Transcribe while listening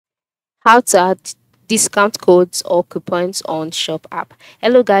How to add discount codes or coupons on shop app.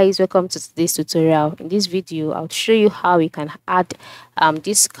 Hello guys, welcome to today's tutorial. In this video I'll show you how you can add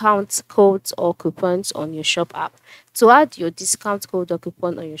discount codes or coupons on your shop app. To add your discount code or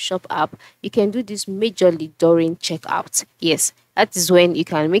coupon on your shop app, you can do this majorly during checkout. Yes, that is when you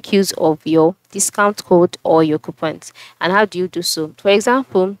can make use of your discount code or your coupons. And how do you do so? For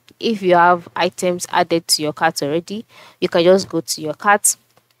example, if you have items added to your cart already, you can just go to your cart,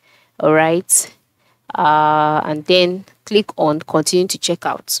 all right, and then click on continue to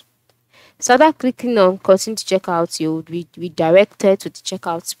checkout. So after clicking on continue to checkout, you will be redirected to the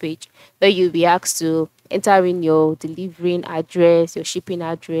checkout page where you'll be asked to enter in your delivering address, your shipping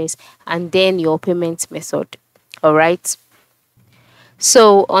address, and then your payment method. All right.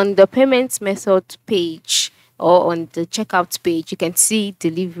 So on the payment method page or on the checkout page, you can see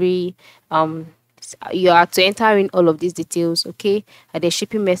delivery. You have to enter in all of these details, okay, and the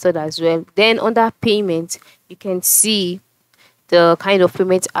shipping method as well. Then under payment, you can see the kind of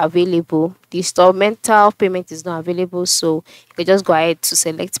payment available. The installmental payment is not available, so you can just go ahead to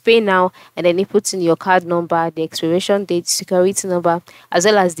select pay now and then you put in your card number, the expiration date, security number, as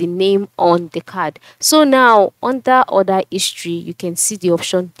well as the name on the card. So now under order history, you can see the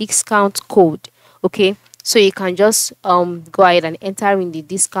option discount code. Okay, so you can just go ahead and enter in the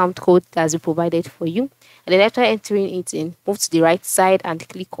discount code that's been provided for you, and then after entering it in, move to the right side and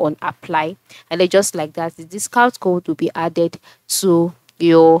click on apply, and then just like that the discount code will be added to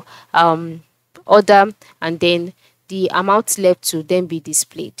your order, and then the amount left to then be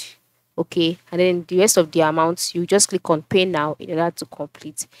displayed. Okay, and then the rest of the amounts you just click on pay now in order to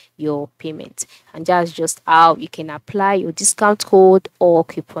complete your payment. And that's just how you can apply your discount code or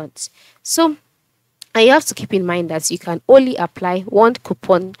coupons. So, and you have to keep in mind that you can only apply one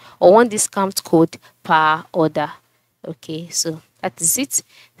coupon or one discount code per order. Okay, so that is it.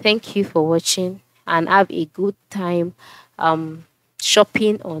 Thank you for watching and have a good time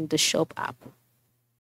shopping on the shop app.